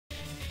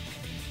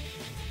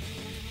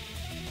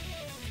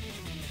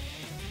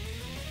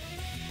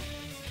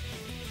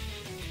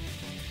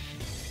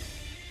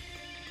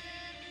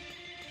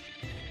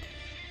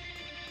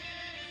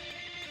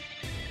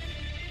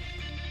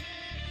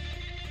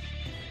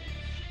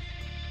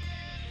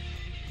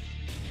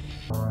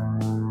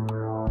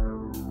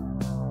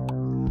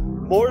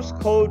Morse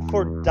code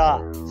for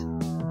dot.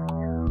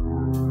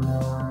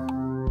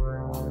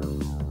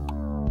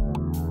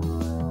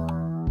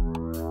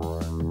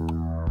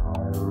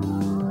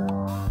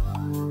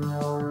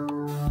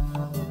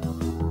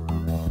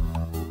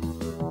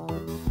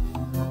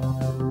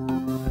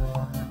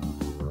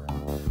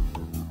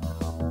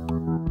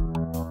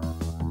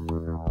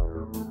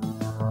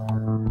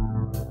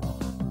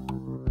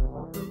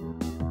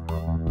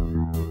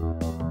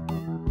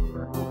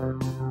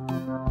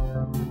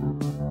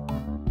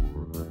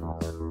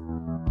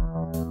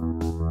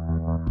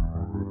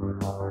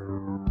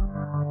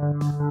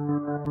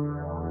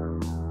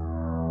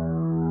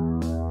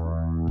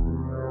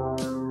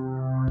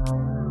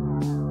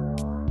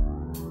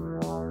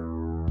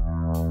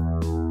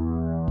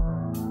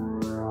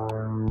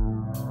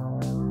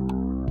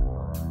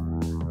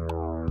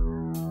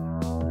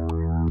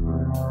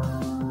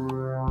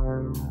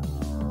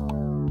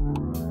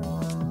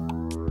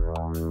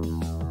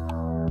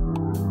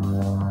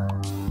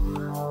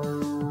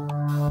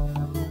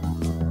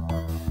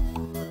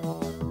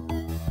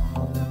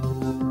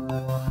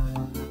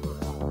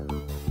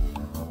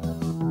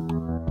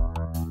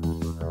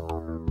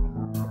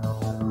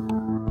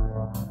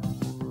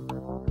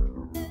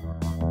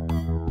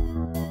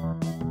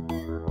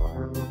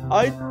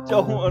 I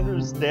don't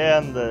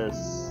understand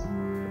this.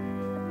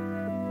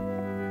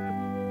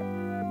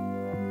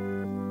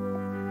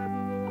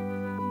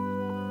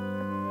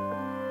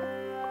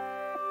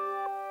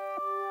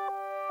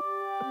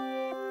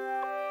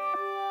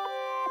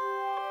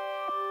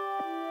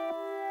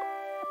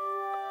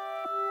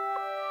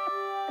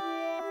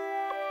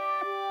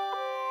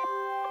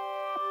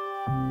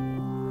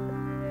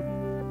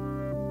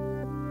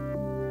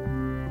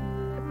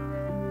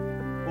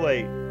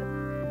 Wait.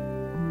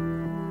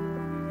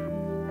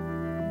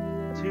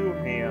 Two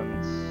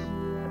hands.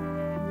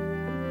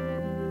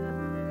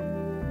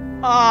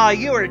 Ah,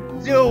 you were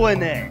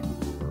doing it!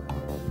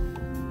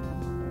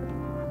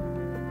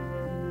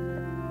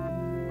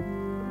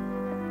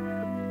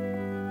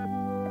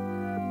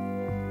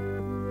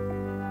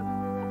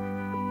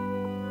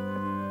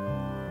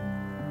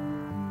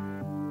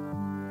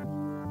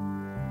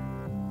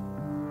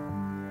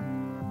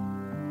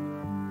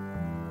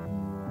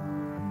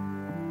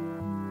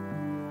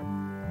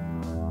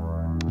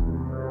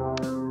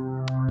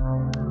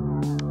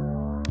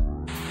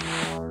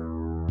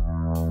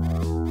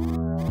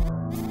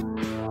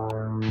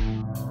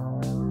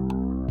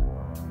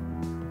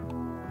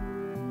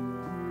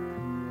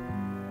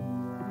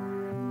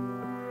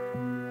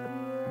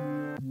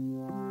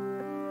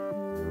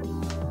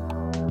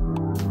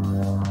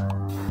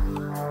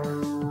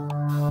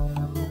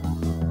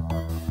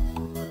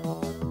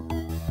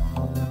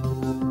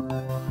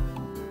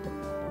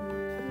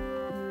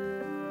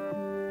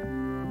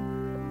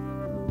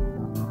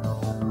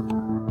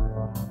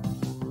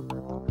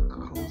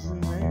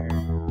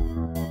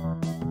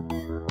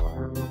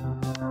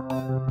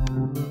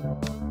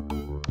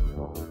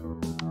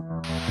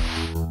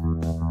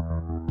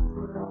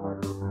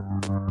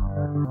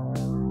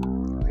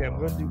 Okay, I'm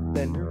gonna do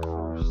Bender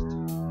first.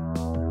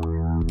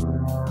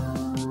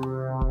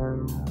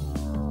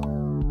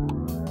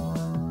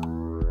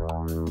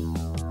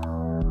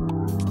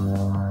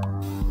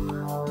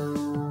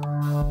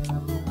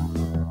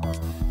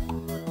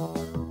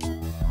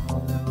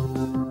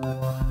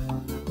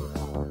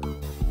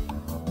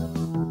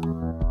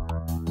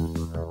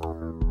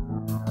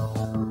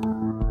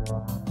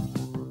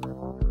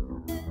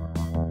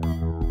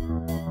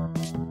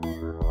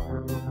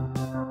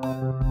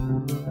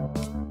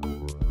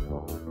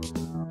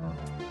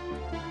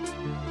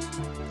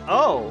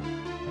 Oh!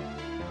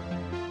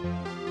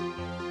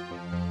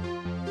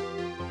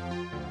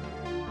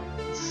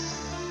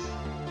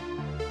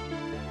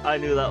 I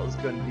knew that was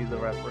going to be the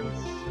reference.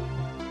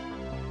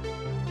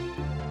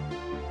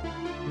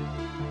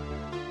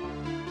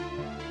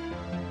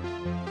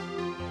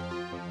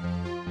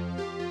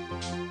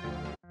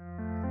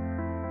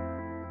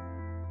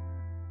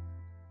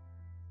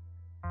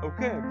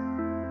 Okay.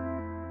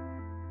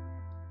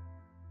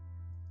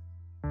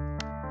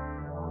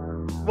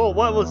 Well,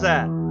 what was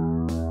that?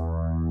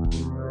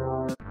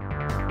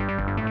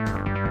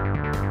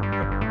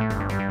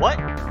 What?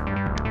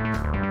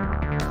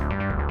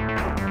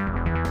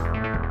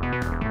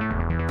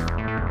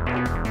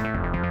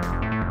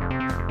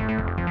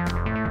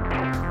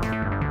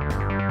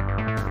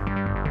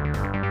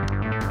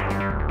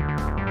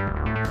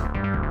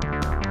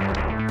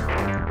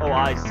 Oh,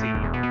 I see.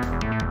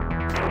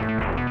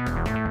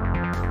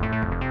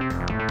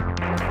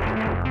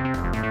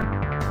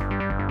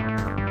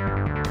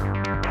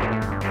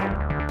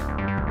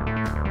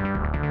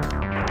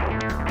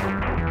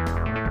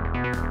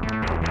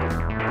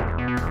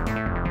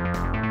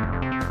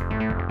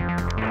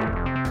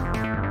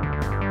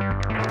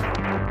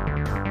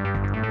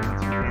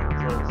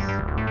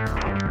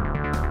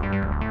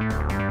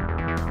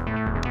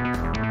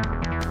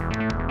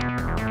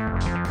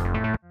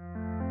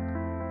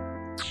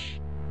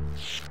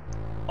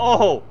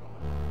 Oh!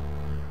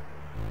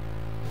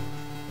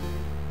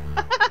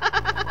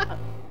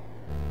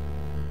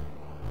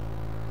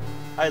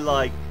 I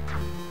like.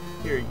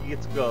 Here, you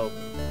get to go.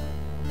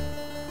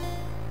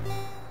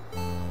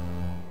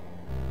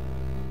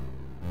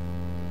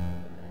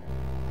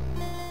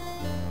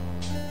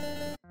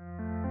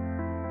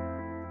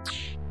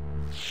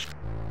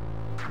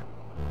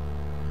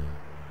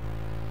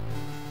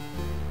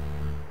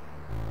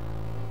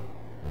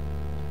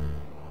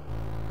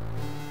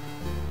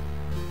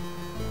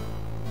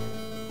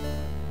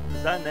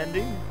 Is that an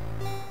ending?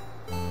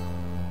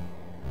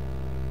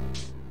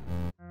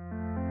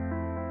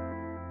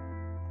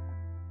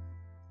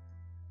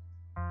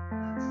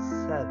 That's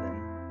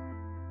 7.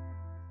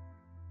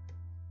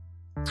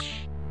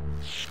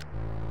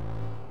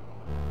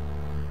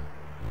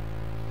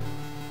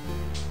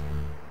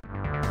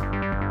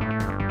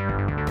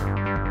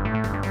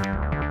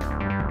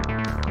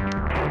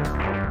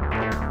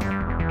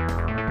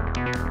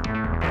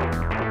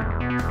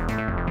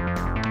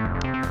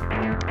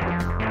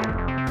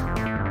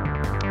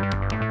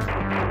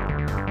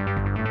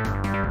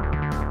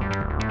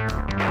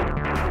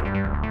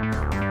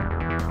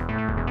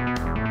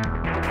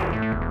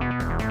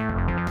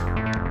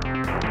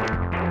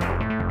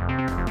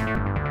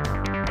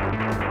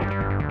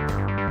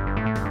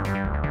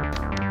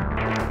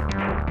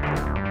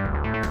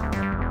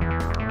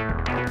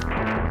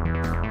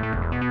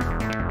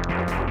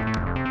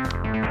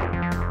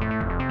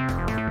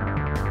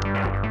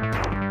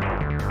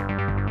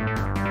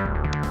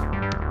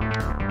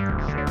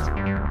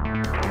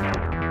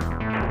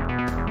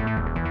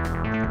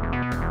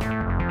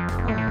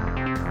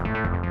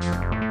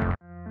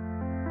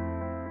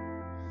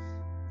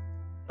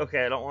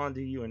 Okay, I don't want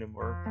to do you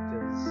anymore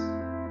because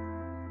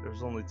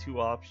there's only 2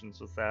 options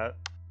with that.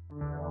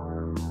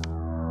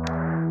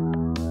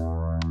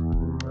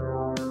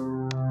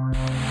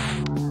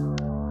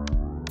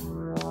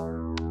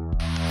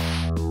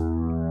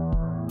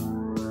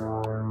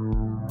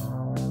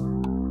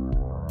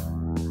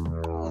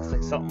 It looks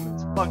like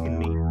something's bugging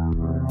me.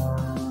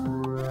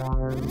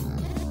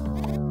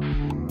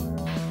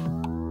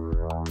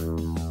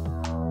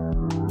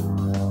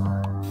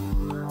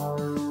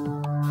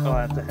 Oh,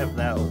 I have to have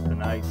that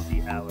open. I see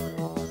how it is.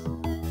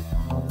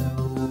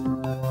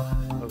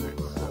 Okay,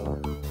 so.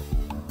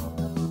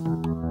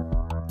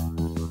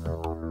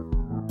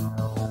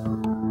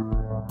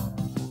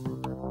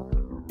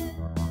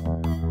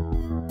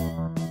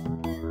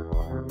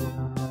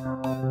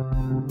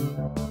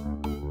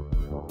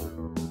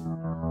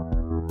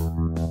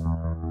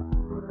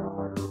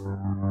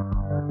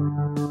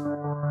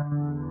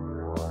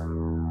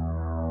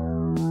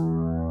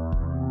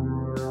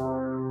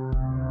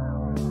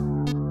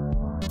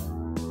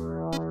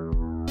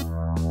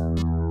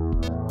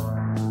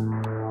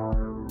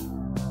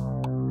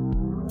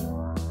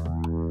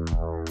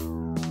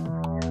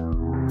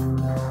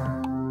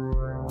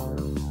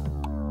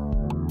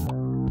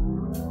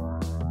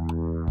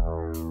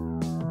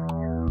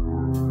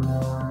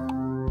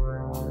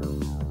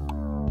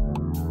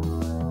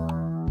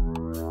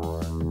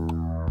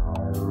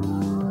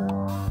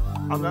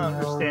 I'm not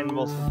understanding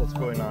most of what's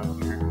going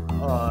on here.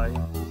 I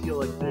feel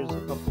like there's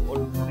a couple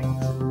other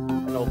things.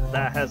 I know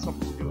that has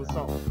something to do with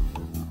something.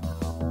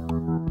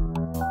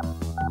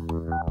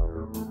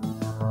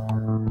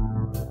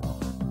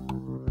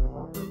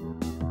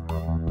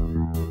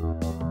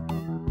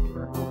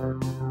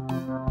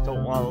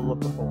 Don't want to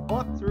look up a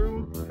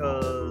walkthrough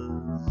because.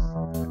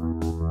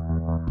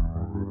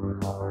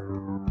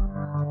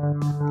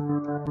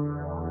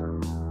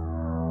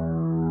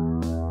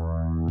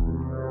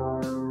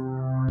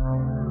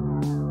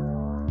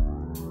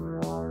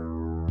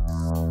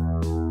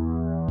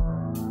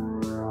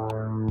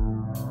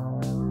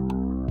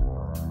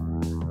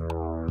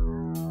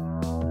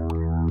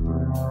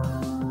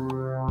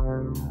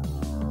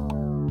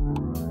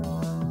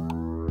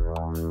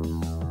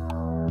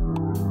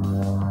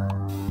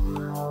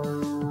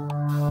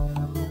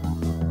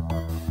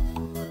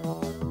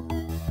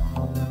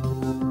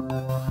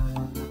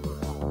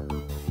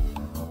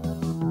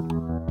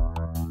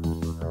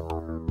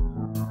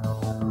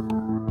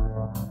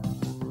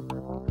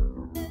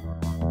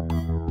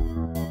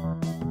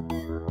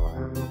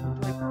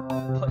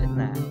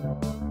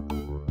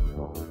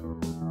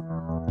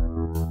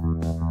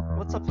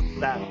 What's up with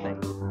that thing?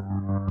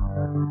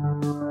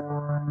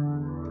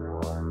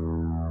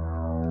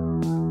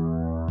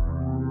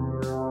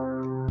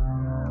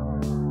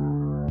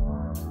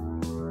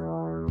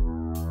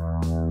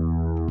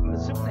 I'm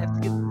assuming I have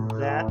to get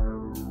that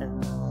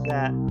and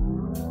that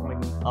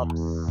going up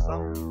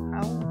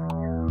somehow.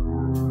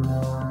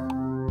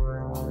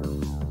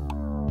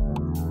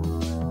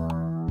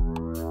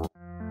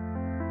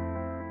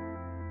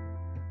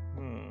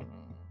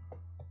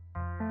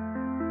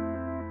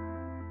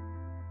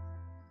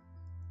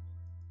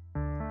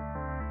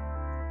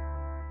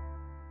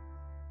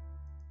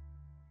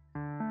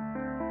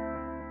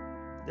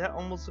 That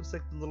almost looks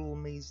like the little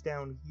maze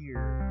down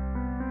here.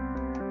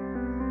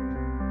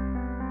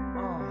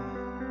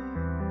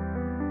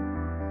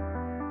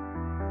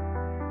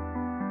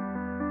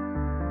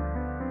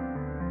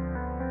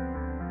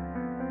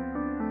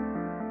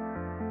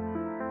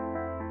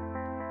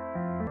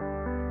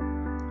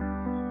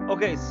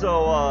 Okay,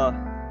 so,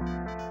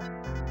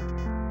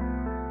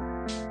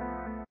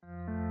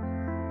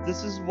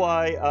 this is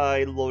why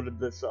I loaded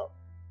this up.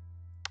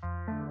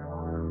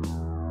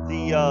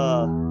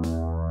 I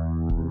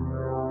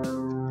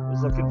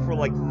was looking for,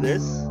 like,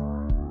 this.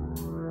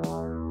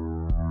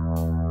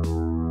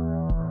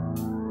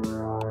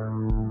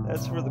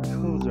 That's where the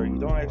codes are. You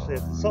don't actually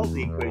have to solve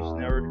the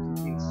equation. It already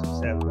contains 2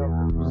 set of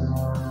numbers.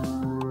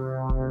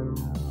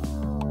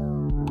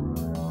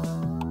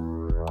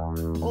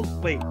 Oh,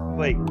 wait.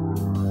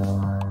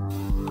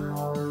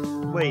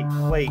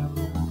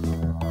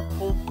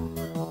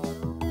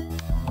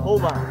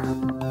 Hold on.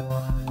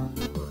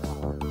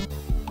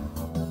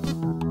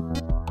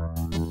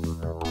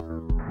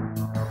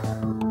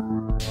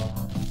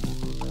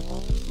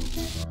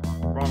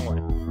 Wrong way.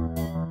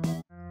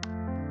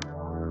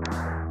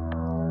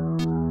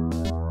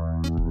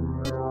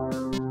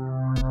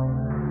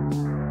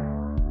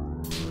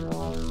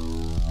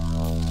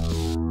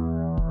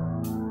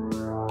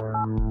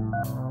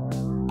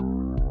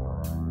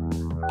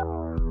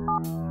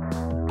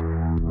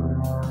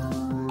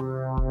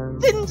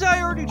 Didn't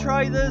I already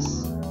try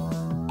this?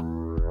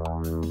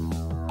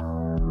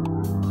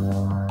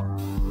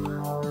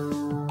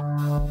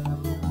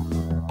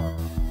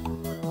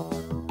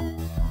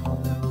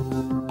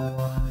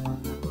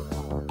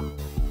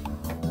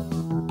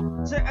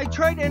 I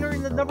tried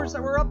entering the numbers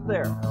that were up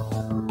there.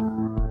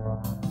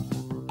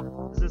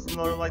 Is this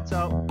another lights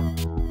out?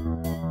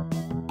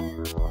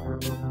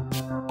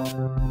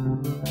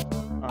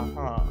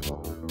 Uh-huh.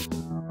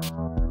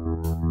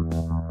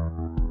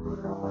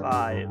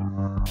 5.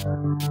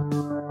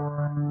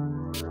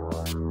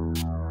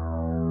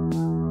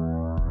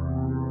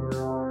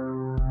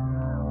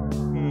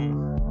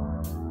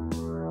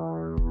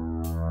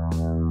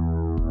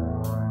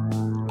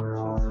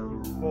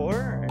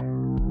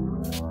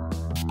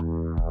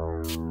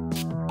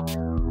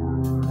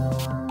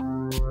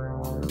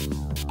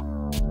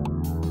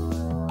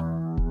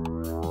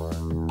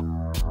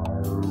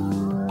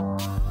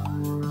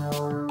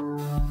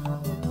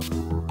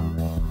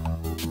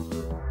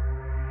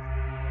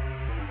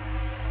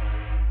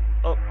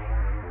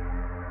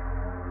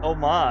 Oh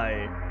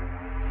my.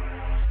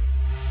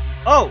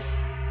 Oh!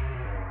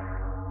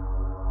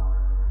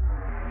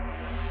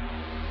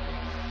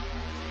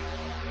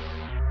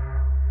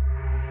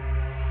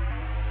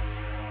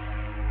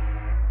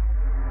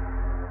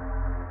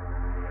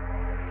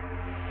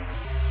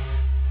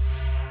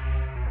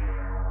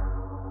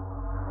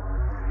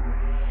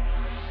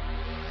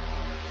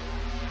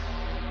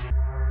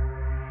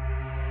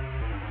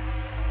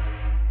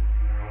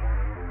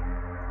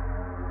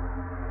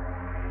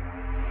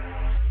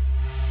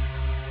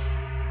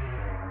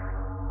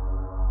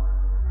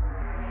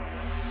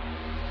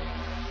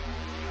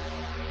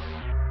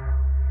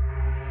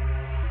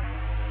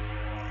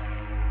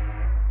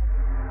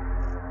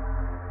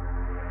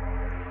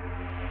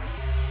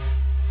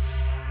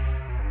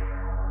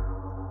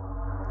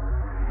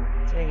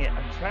 Dang it,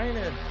 I'm trying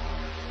to...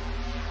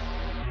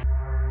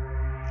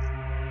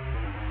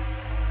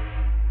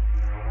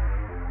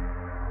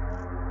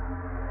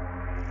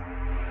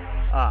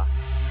 Ah.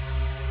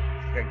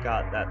 I think I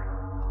got that.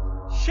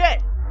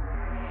 Shit!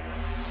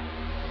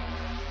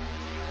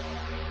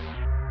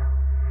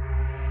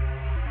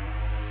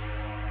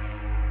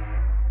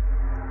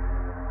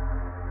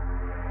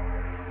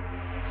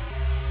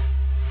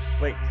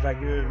 Wait, did I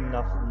get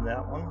enough from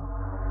that one?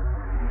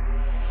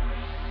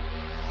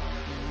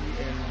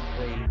 And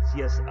waves.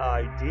 Yes,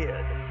 I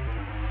did.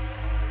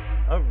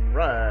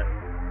 Alright.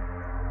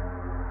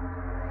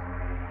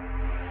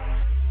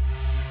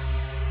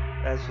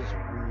 That's just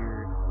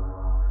weird.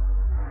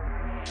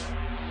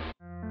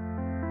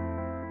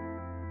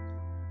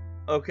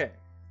 Okay.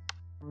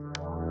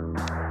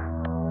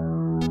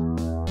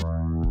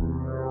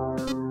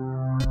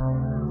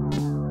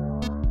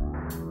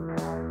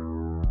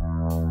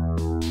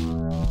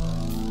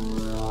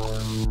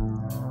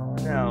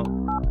 Now,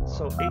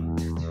 so 8,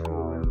 2,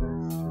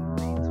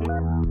 3, 2.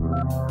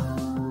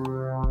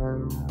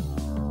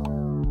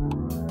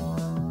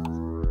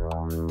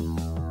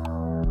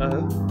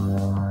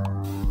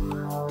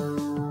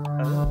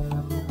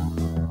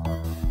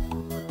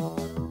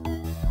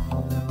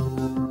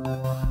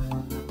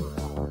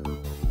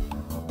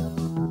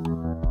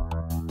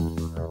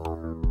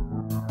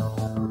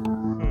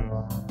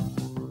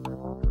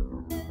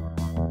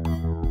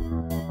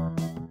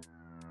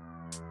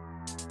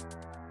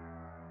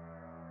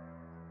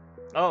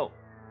 Oh.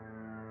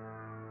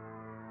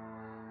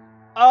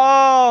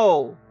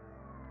 Oh!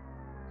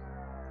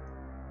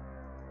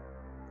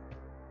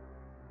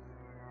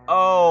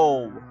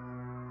 Oh!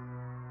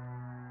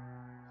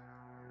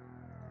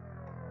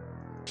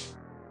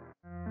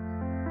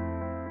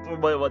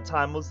 Wait, what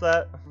time was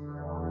that?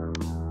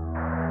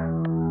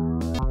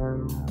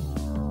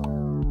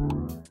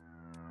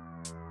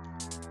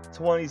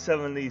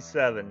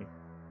 $20.77.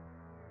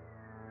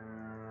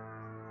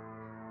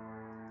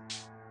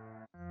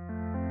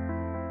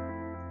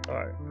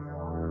 Alright.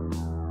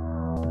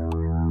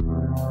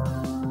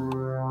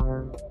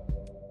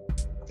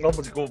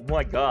 Oh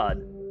my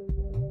god.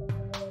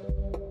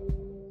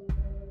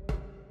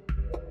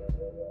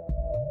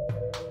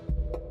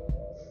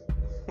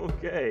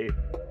 Okay.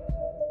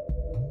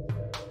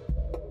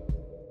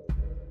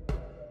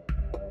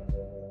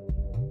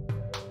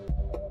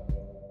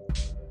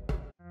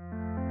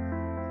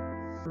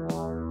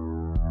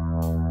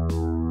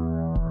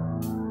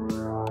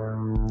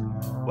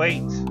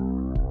 Wait.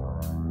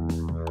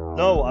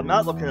 No, I'm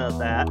not looking at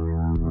that.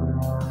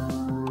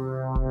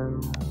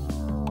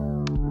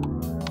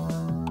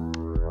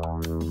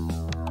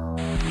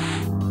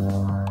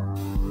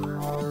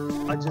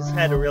 I just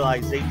had a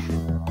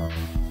realization.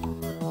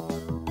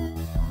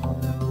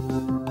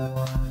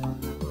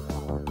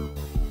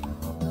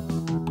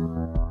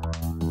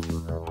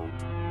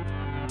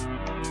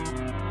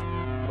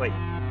 Wait.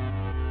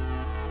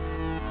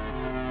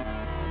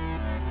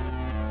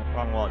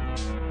 Wrong one.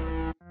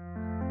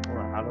 Hold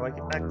on, how do I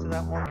get back to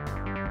that one?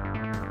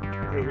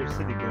 Okay, here's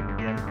City Boom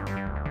again.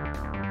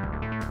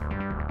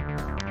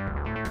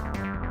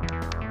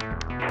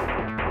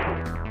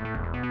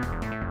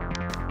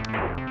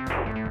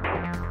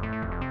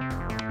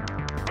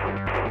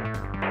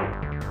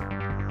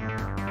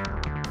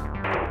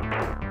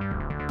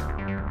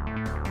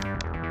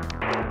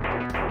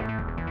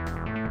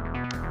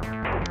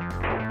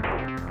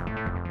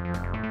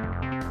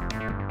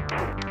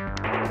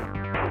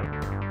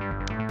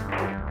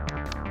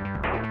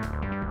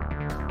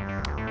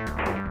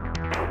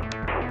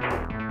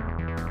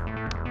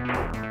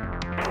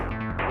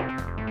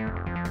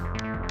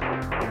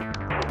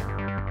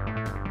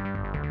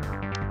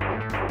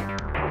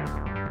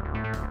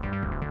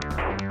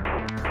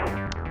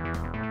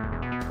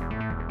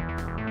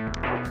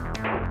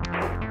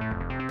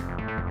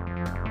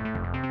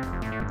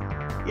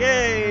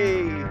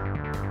 Yay!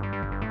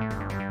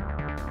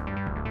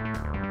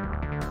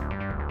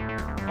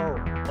 Oh.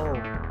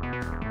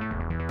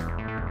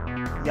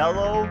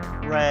 Yellow,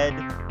 red,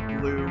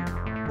 blue,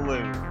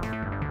 blue.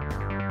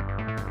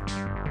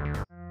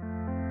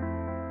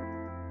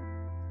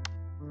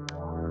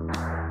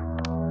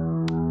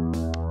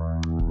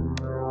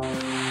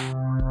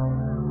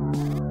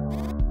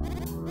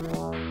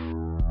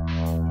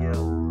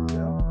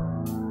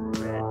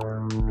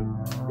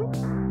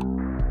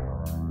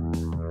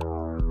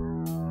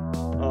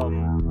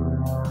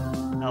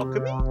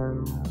 Alchemy?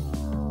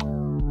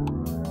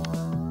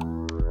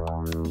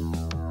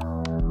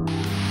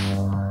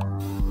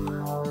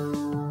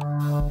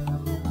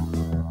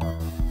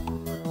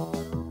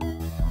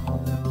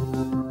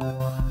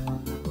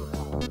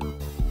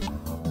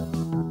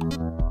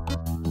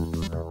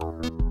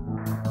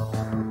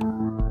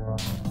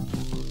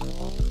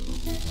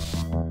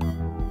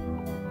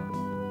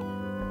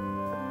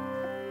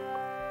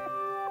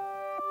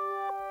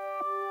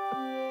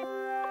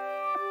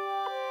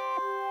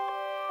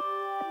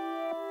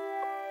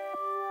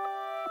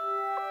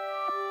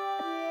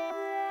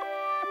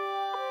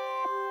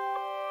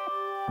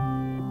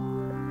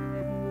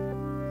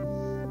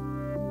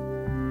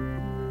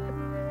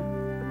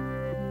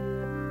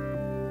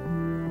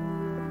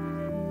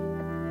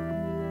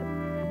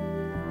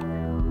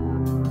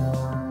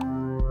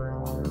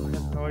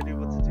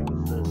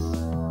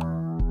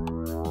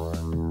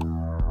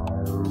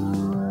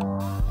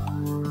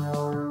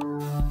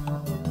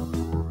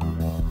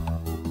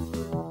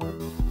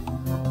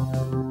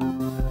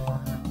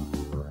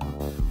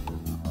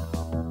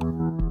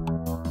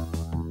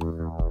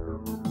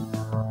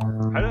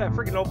 How did I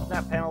freaking open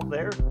that panel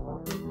there?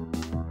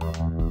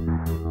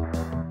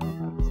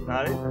 That's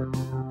not it.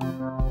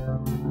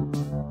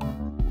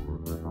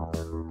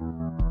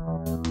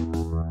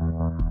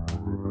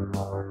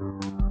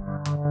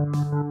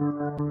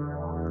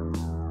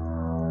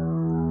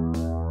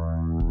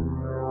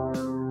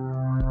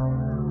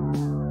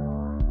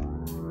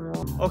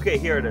 Okay,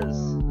 here it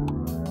is.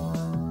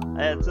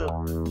 I had to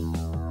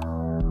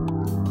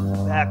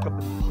back up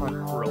and punt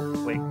real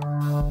quick.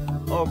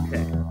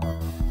 Okay.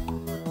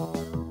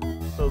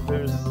 So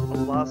there's a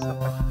lot of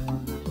stuff I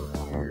can do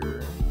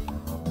here.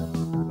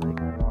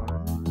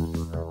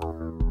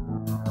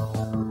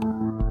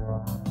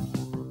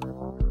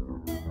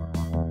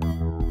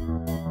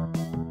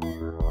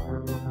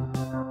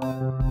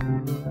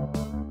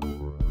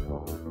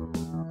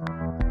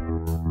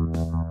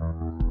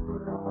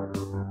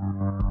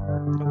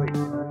 Oh wait,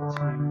 1,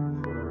 2,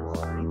 4,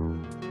 3.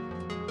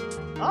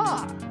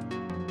 Ah!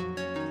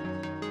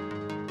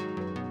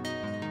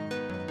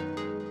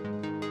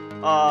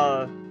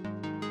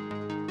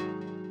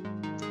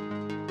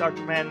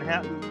 Dr.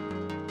 Manhattan,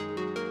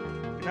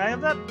 can I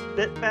have that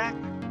bit back?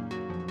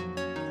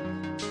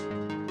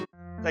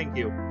 Thank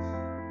you.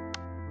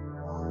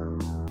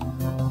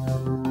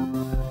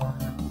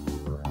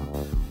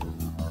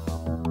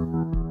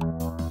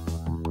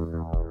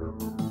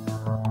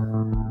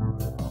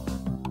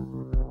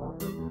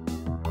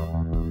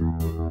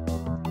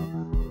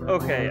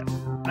 Okay,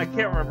 I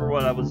can't remember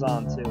what I was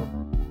on to.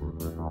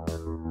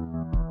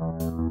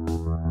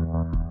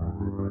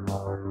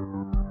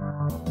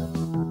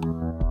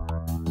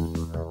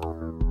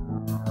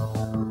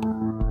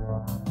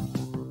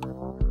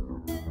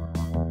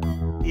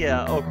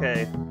 Yeah,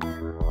 okay.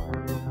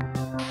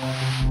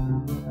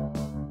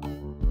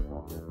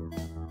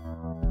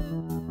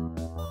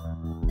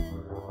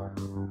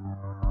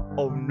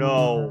 Oh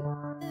no.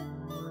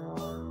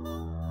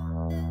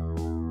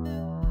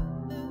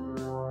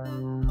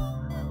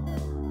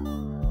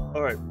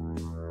 Alright.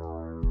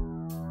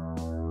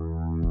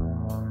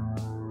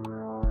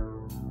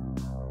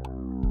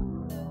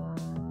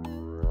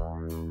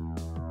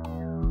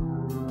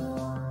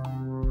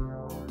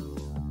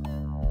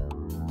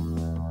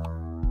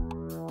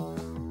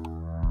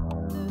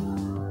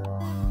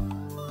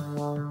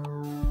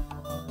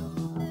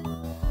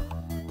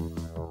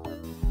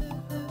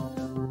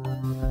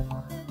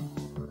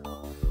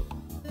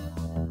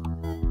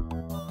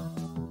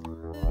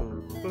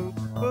 Boop,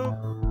 boop,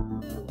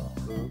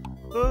 boop,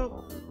 boop.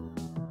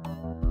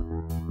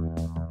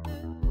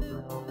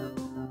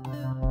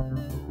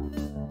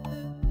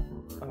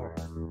 Alright.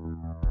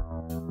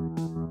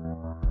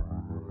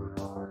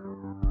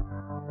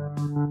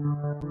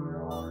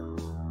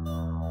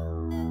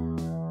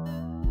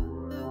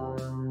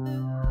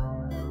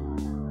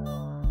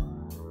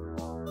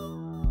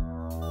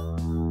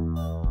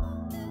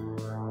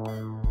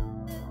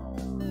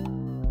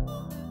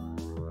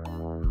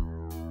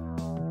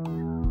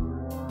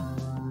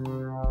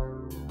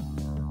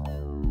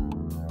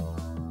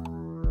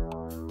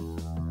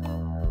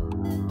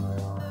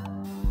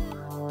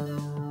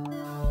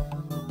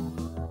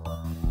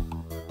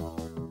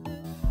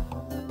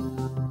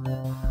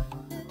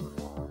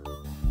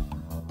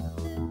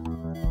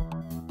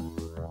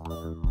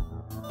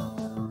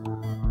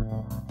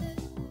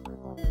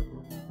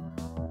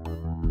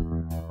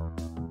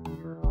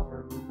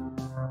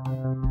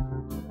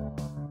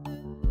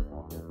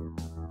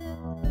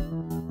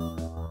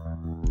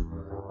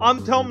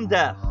 I'm tone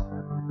deaf.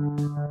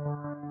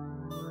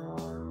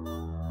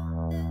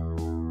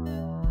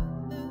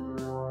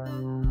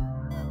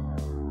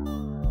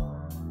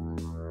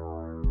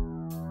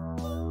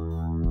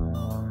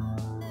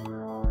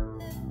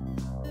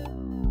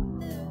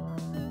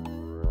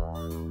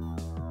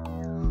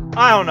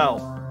 I don't know.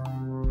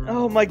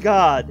 Oh my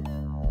god.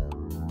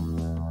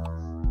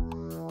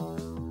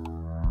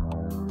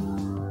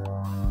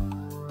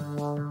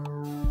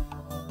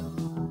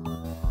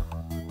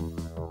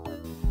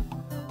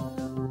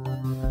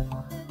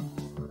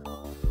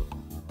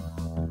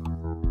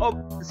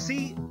 Oh,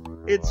 see,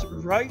 it's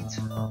right,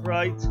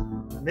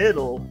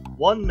 middle,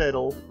 one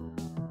middle,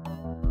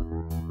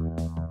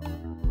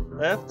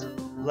 left,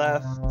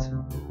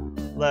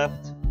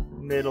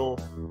 middle,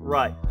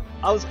 right.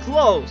 I was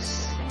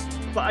close,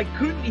 but I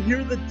couldn't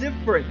hear the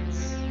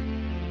difference.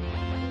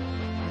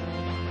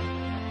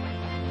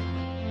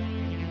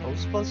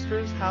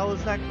 Ghostbusters? How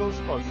is that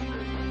Ghostbusters?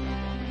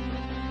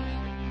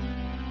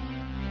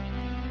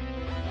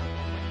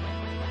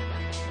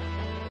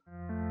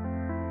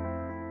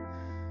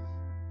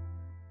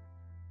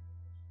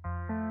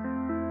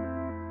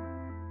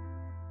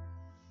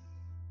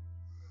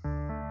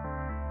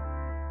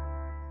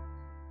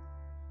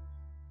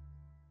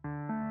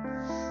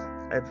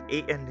 I have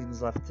 8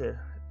 endings left to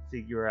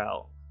figure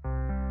out.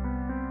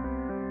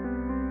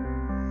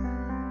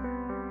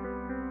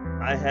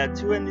 I had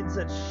 2 endings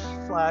that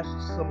flashed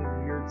some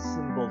weird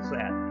symbols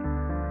at me.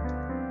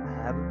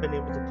 I haven't been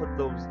able to put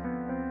those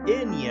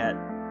in yet.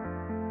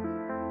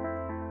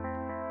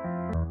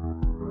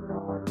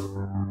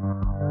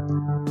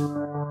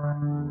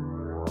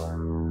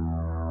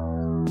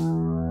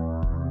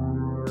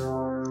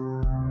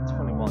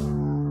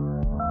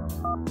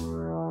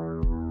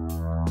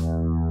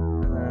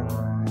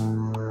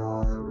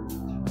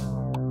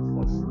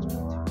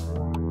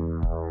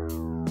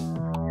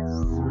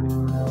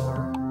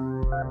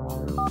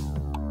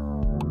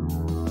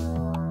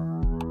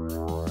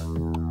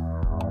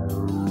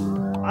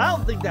 I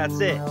don't think that's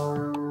it.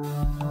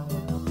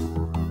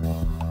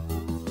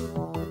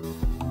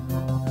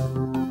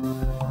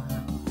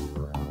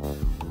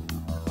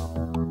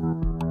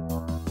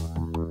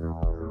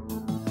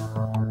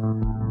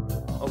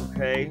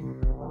 Okay.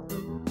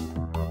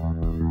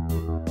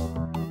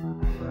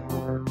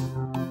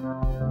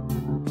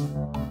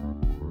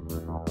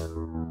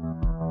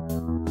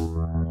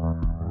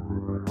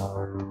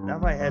 Now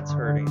my head's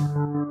hurting.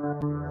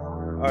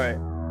 Alright.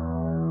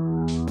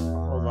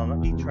 Hold on, let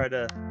me try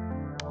to...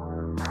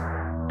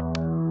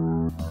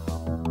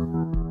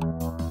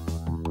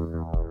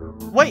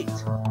 Wait!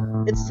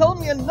 It's telling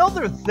me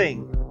another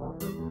thing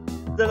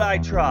that I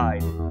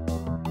tried.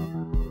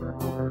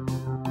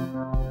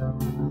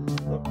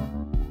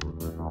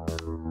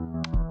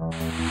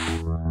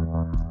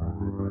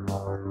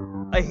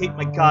 I hate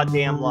my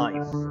goddamn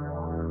life.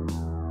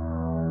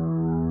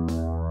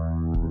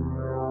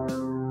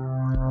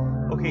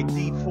 Okay,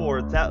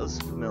 D4, that was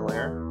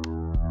familiar.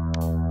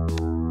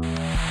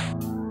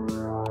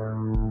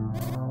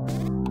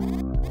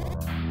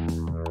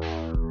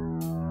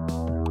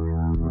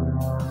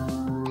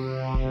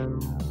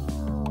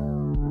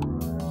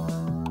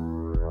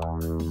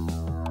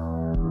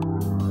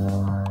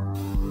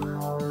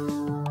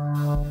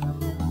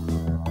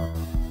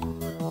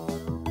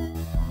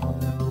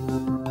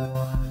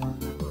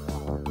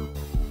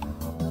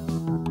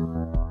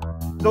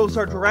 Those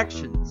are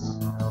directions.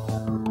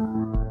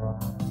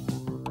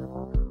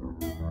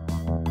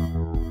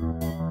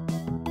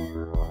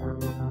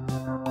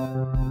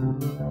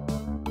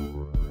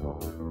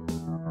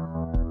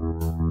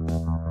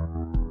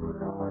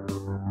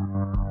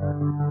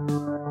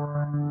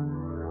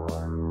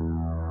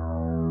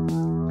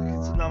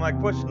 my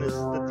question is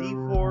the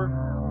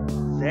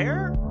D4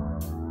 there?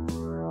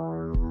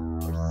 Or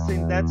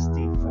saying that's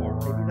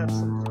D4. Maybe that's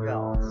something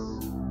else.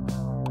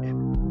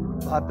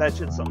 I bet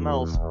you it's something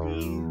else. B,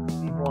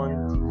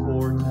 D1,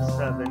 D4,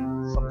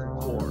 D7, something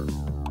 4.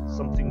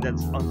 Something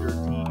that's under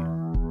D.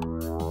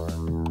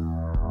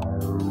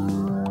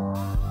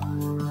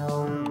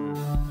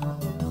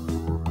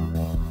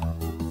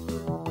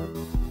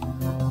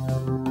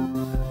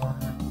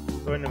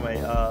 So anyway,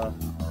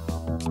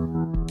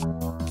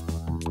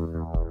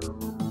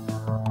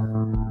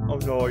 oh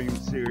no, are you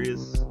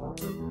serious?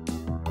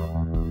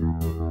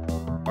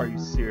 Are you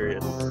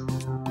serious?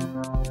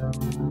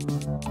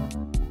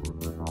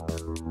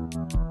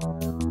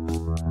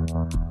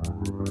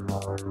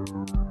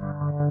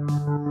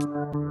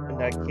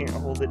 And I can't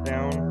hold it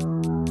down?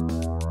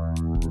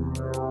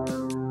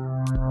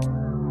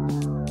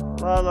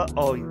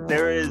 Oh,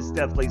 there is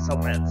definitely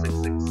something at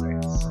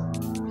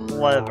 666.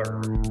 Clever.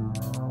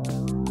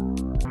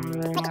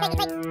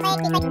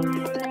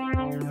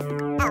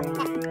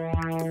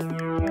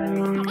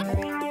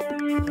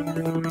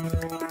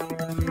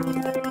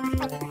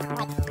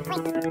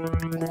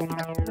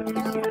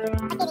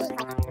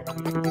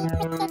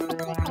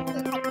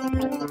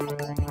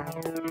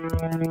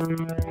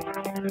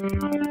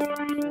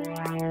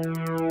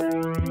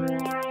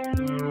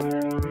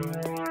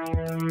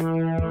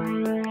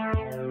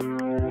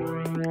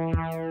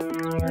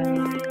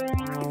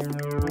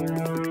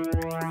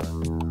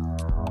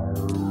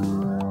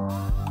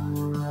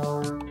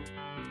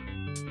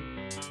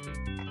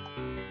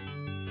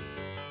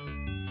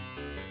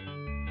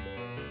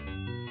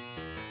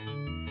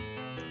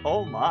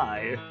 Oh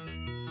my.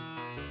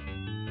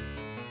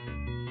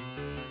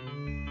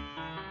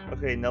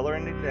 Okay, another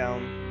ending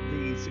down.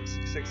 The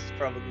 666 is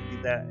probably going to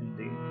be that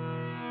ending.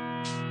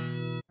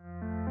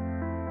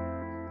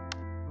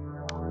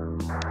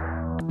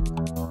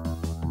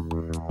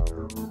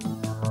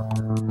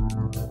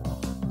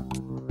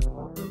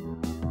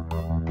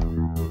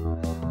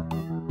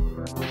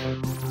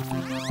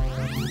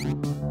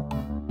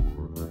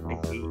 I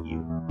hate you.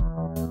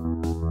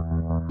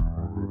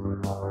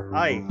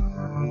 I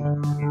hate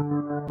you.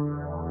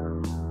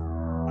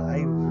 I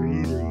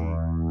really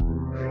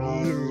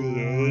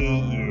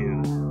hate you.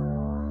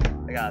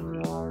 I got me.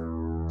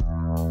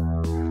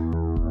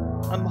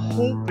 I'm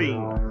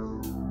hoping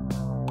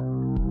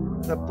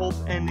that both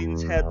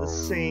endings had the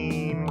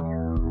same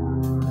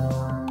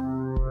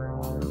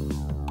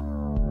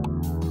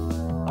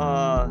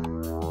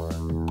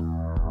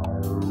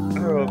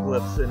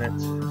hieroglyphs in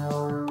it.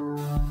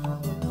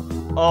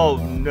 Oh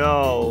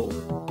no.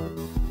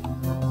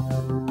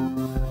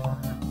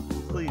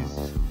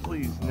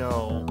 Please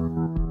no.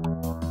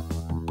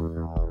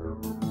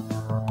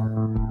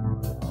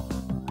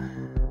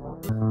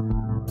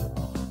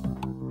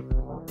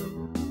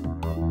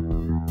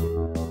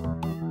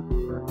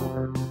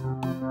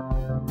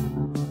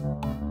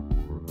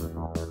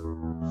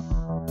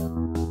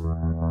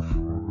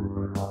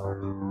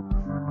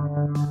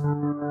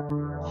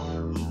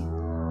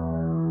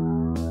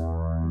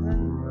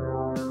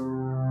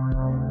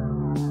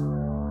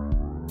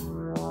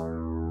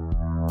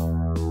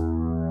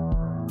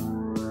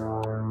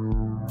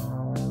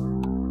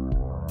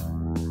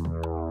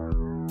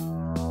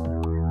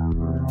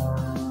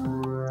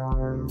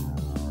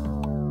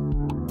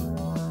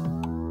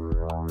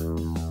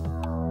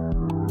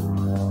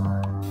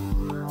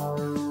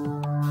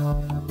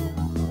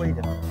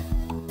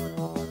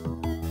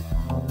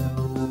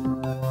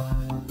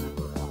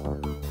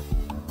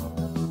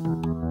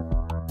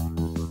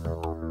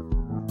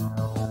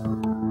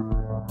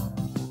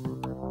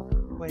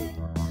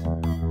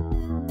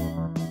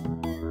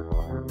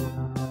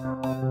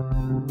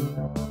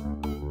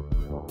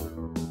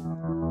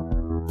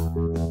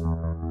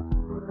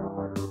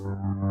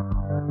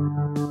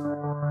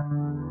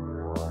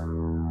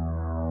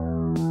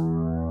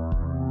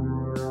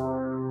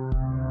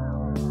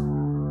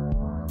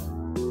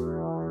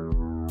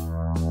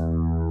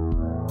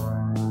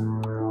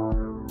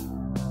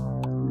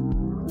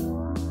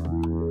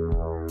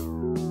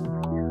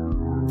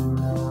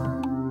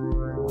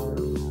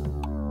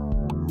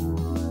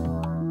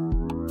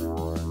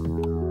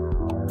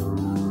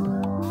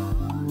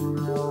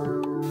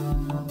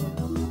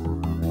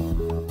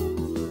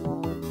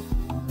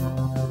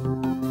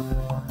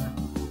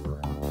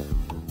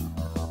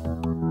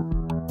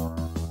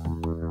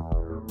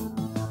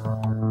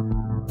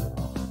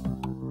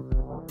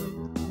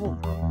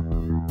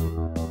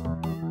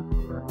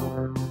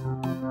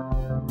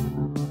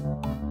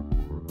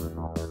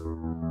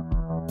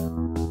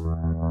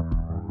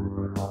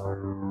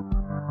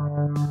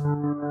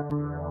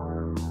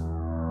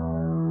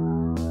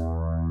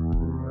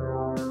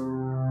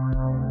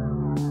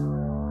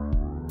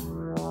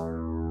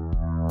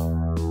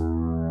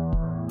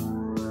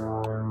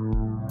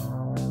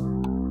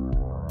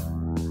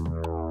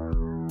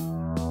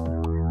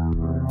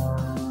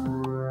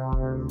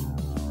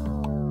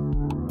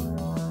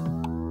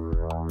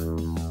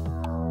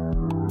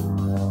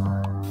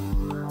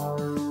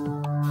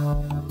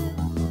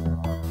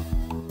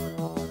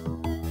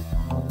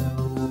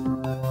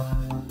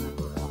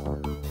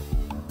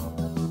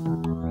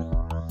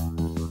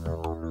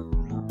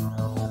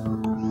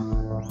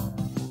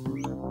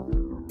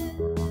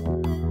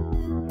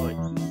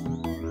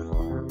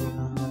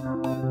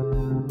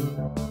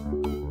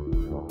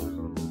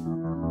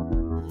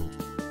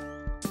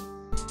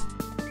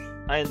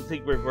 I didn't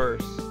think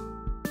reverse.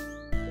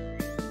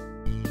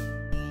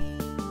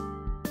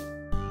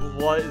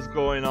 What is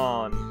going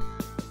on?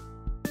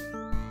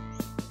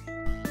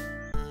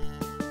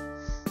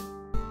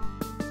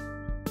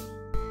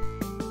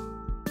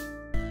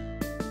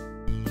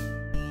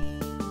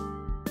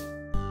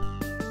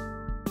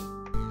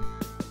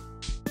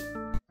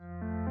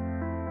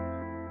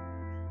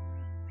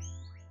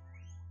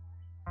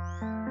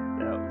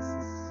 That was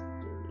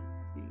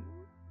dirty.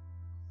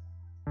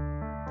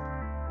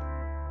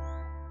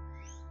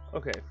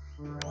 Okay.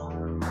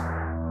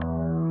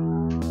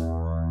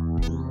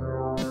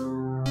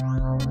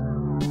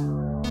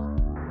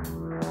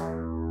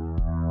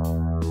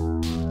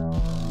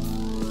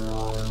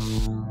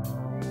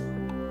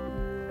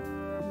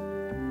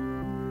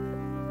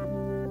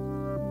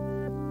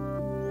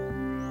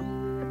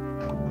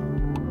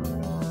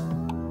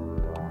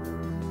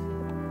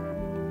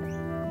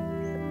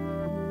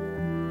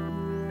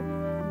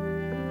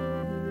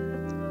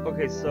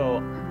 Okay, so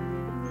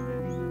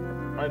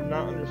I'm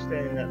not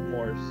understanding that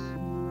Morse.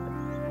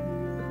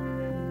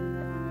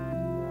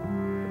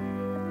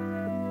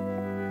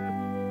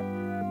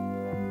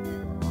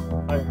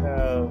 I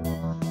have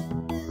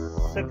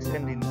 6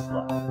 endings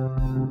left.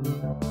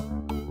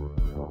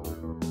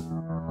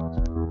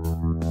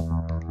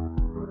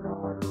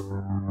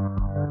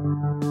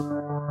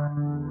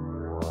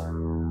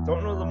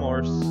 Don't know the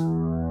Morse.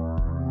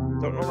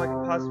 Don't know what I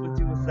could possibly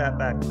do with that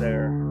back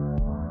there.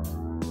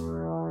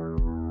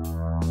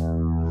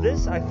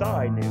 This I thought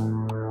I knew.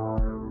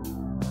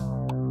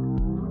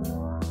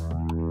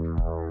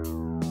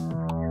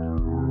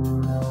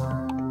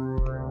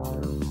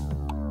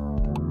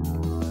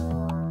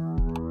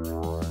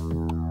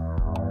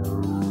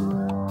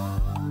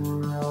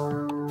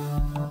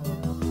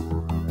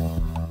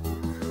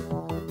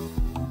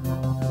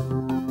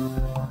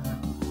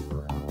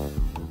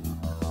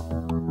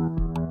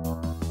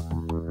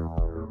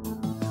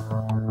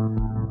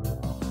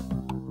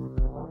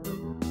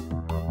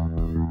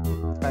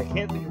 I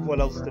can't think of what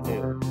else to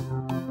do.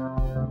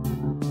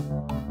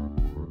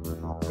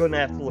 I'm gonna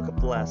have to look up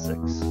the last 6.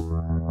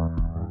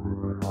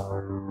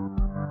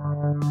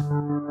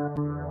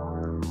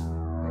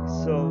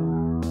 So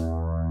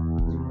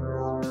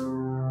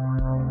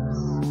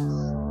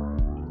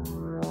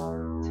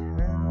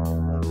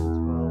 11,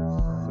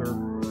 12,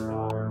 13.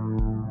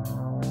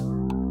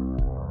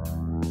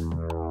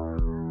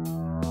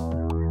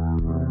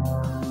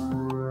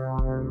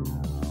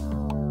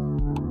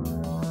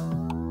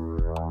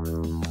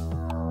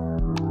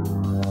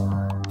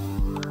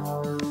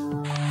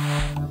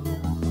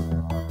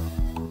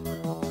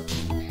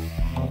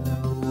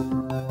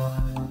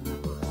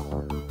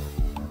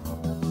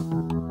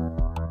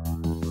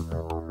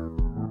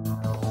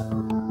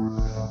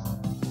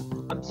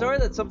 Sorry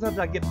that sometimes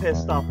I get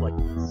pissed off like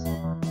this.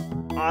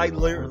 I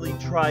literally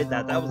tried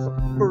that. That was the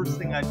first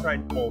thing I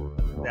tried to pull.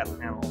 That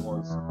panel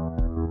was.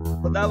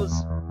 But that was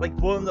like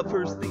one of the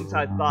first things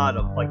I thought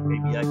of. Like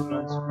maybe I can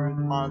unscrew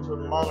the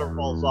monitor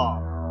falls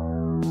off.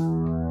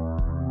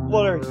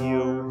 What are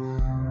you?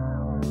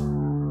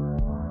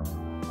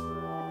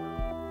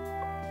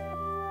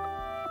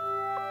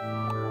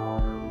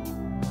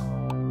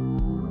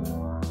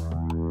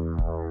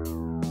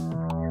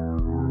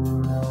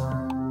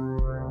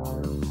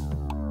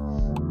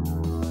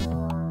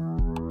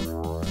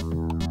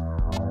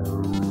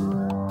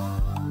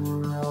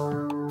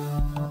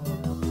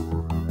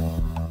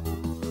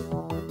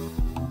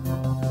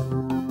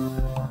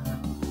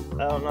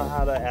 I don't know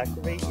how to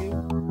activate you.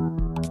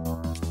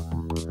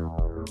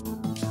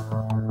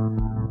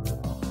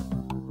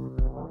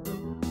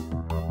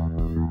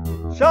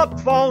 Shut up,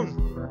 phone!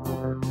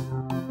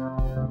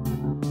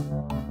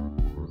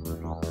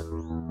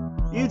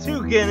 You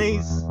too,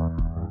 guineas!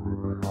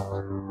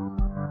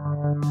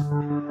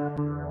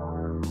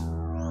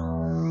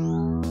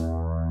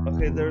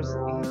 Okay, there's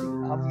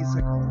anything obvious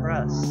I can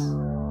press.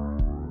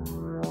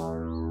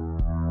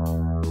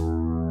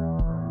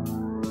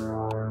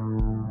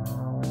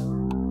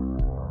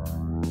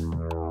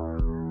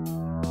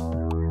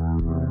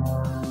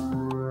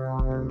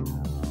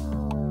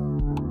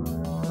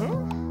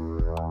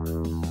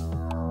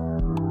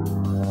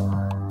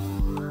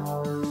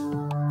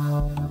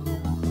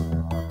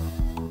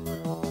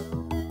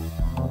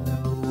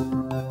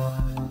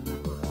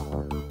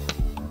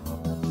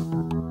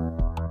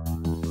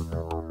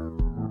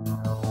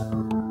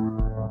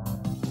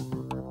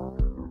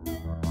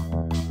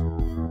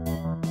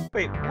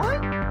 Wait, what?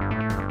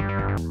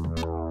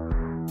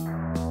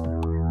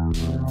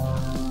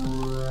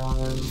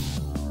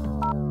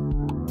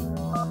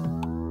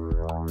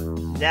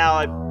 Now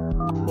I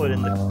put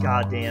in the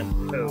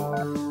goddamn code.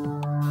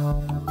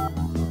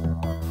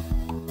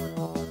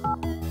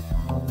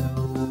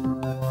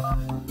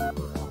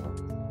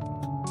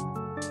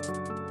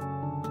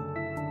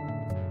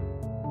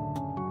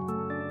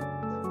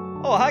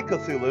 Oh, hi,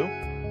 Cthulhu.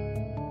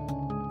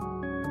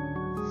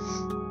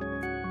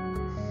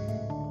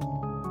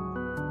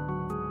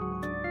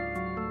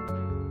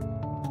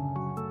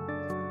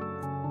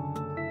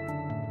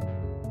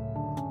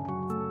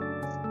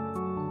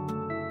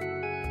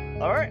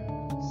 Alright,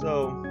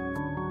 so...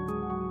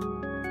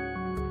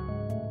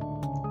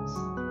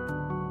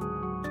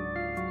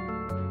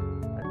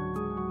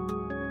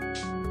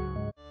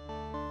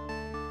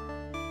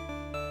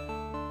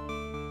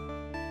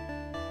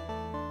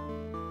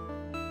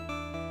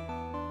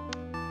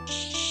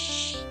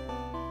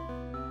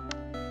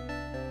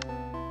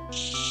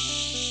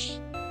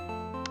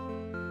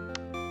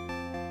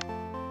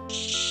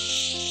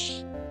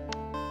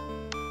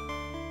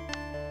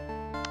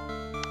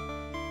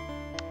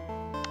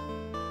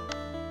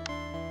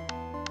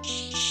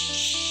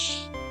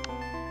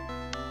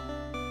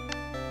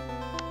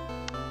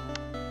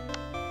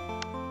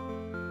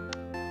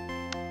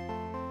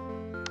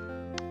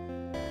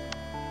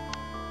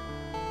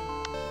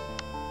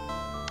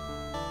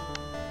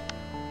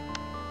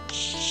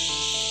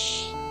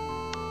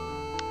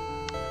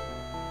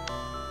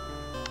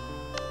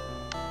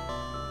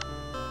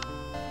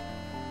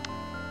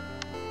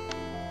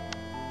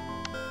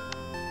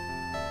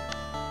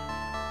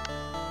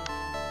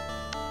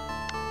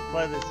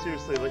 Glad they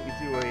seriously let you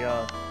do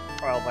a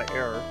trial by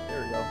error.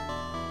 There you go.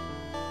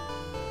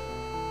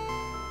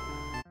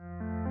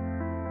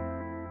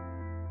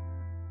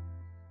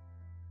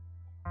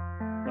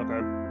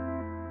 Okay.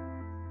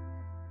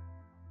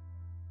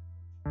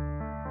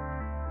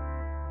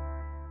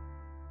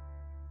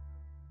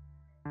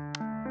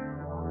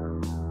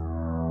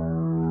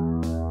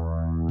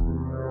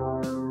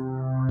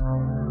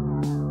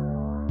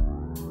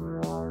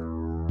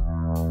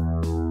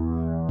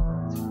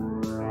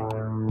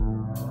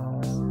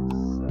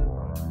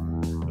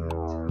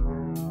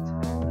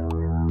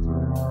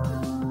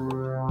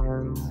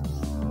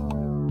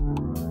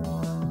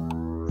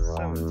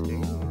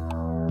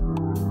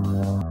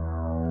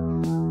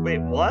 Wait,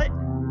 what?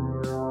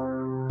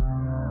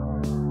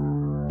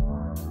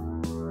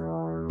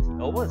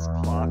 Elwa's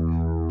clock?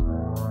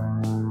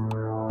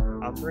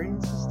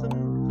 Operating system?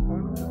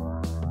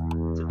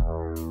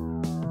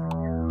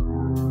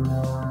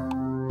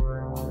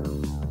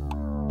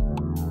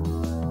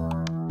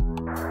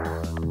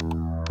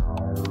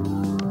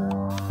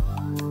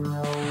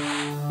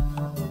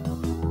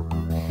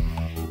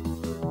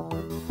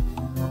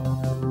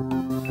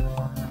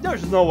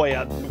 There's no way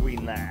I'm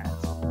doing that.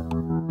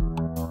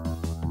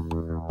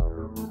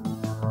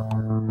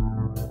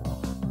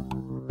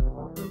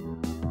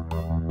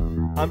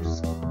 I'm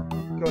just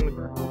going to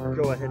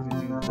go ahead and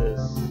do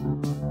this.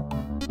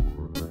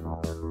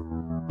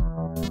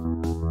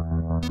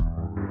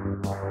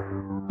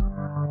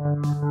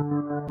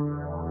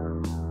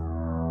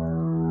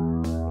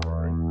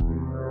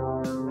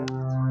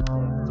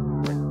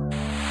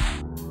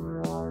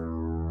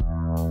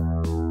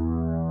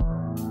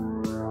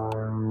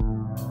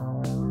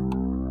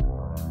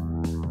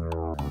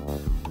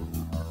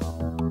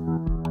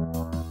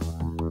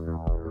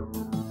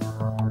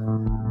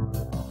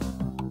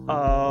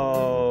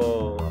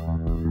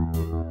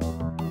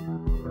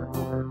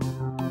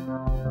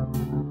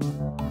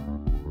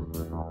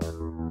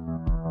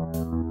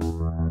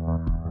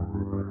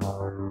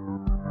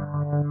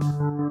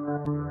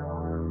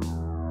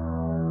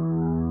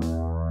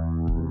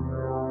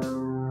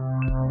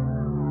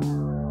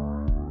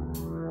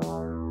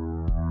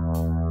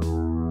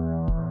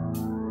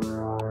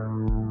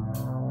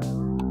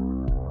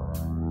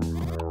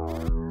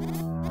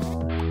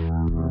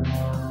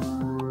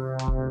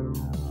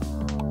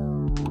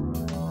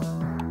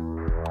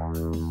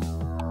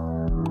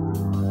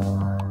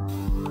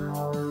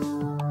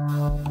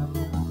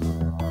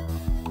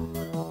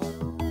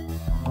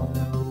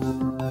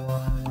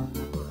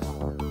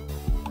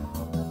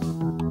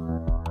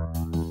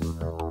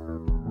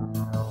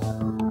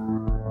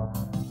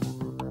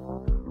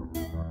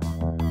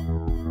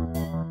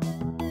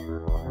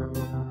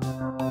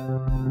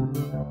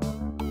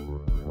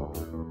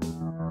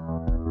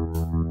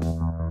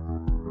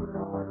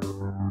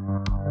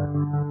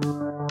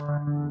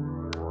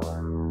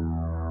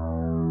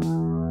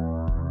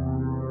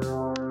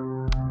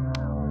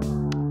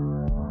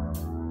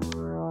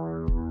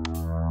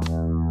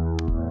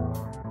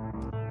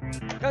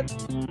 God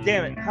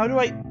damn it, how do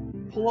I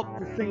pull up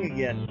the thing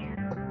again?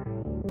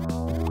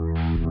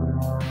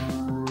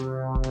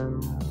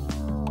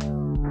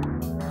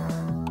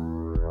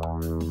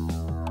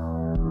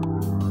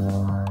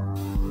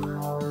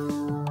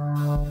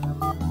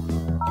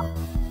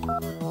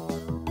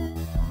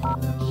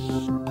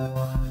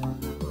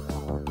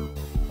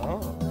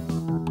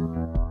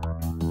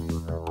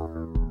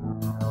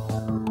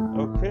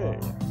 Okay.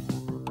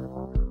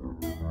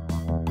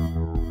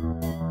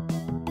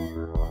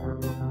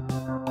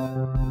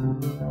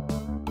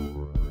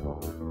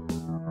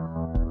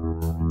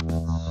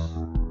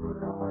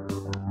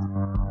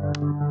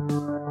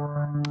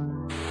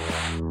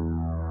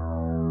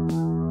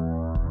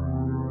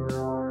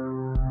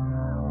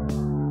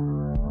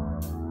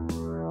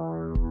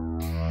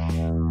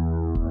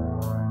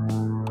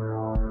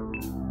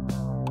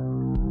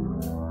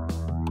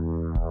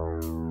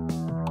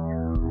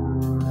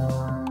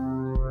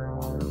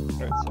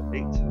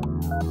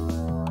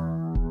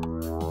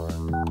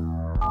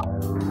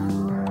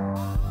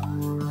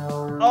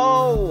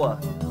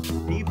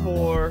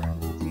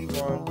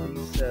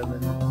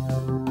 7.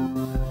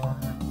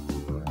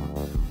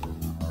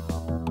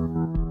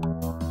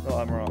 Oh,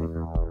 I'm wrong.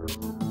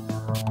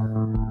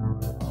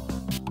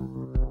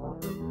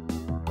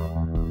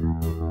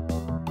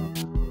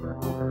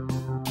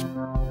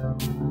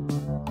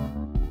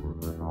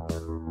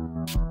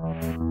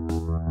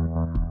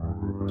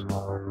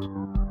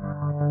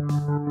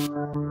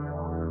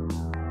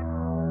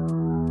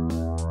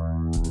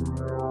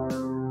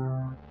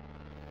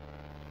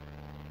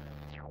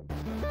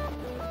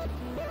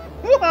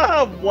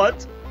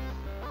 What?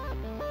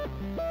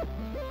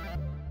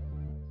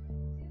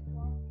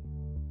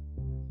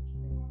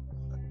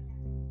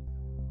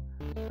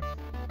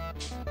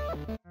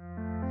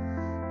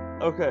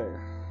 Okay.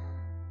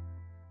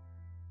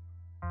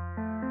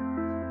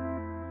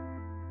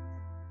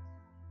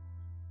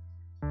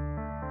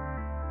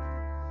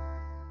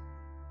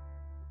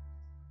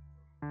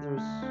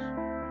 There's...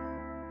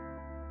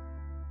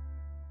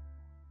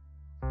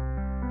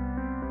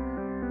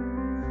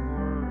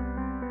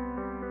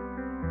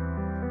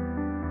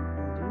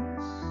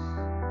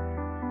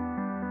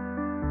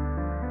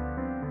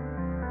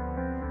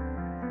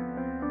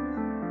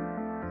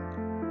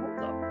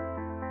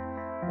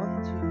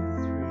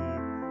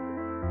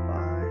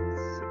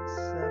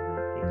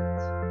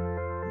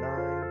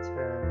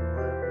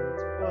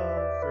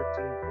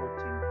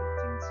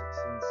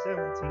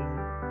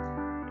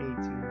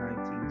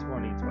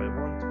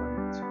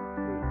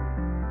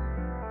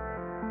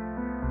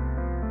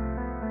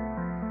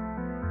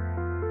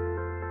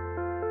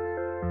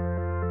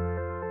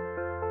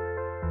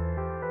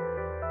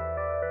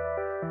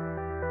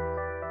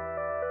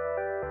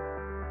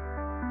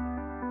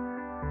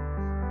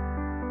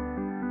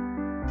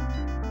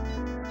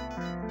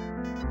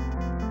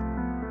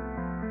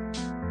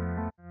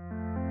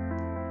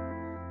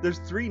 There's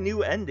 3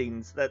 new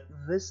endings that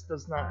this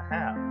does not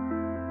have.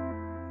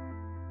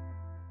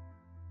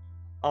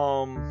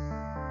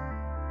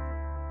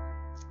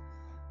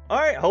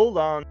 Alright, hold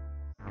on.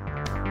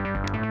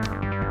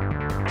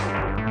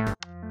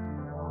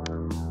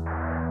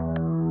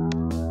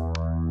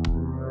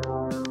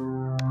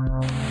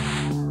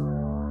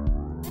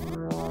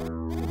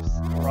 Oops,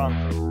 wrong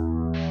thing.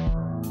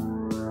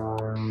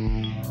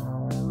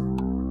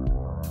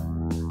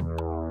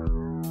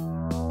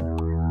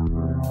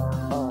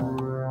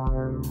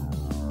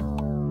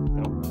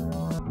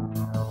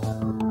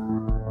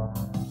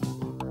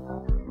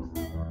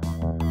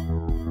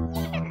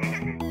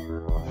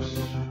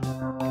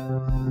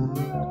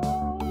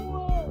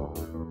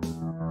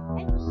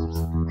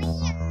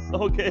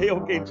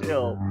 Okay,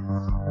 chill.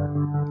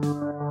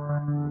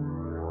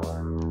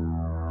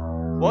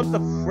 What the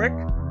frick?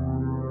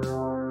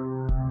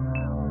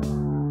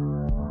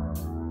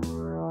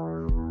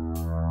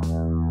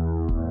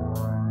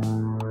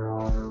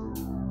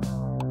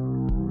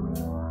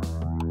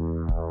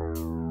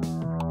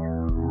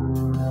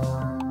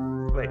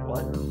 Wait,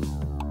 what?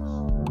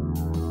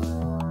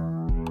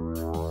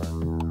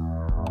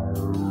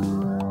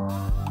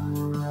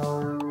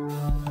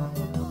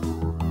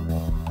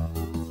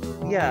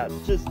 Yeah,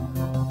 just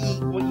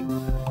eat what you...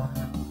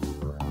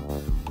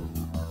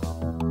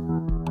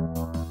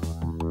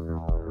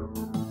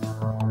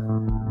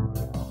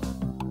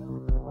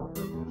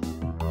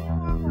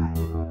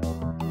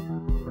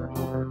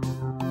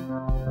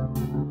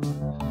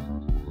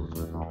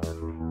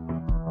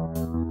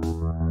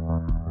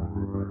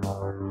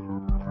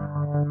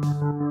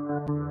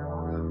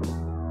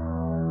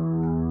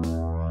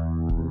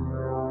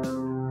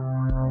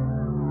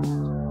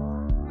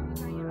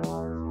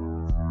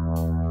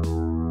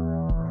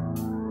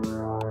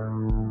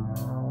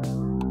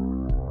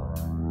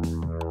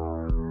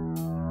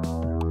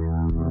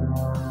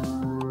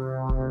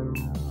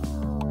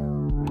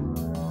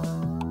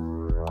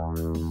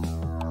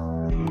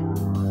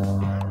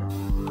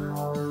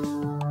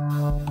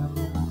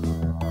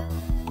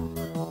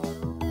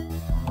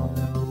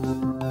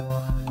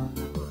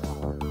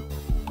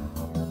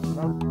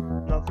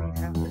 Nothing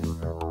happened.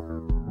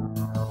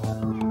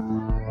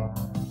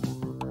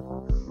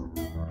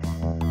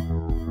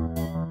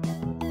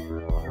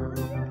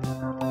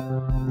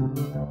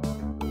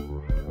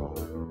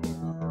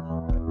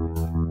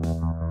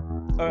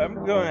 Alright, I'm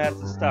going to have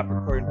to stop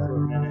recording for a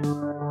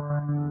minute.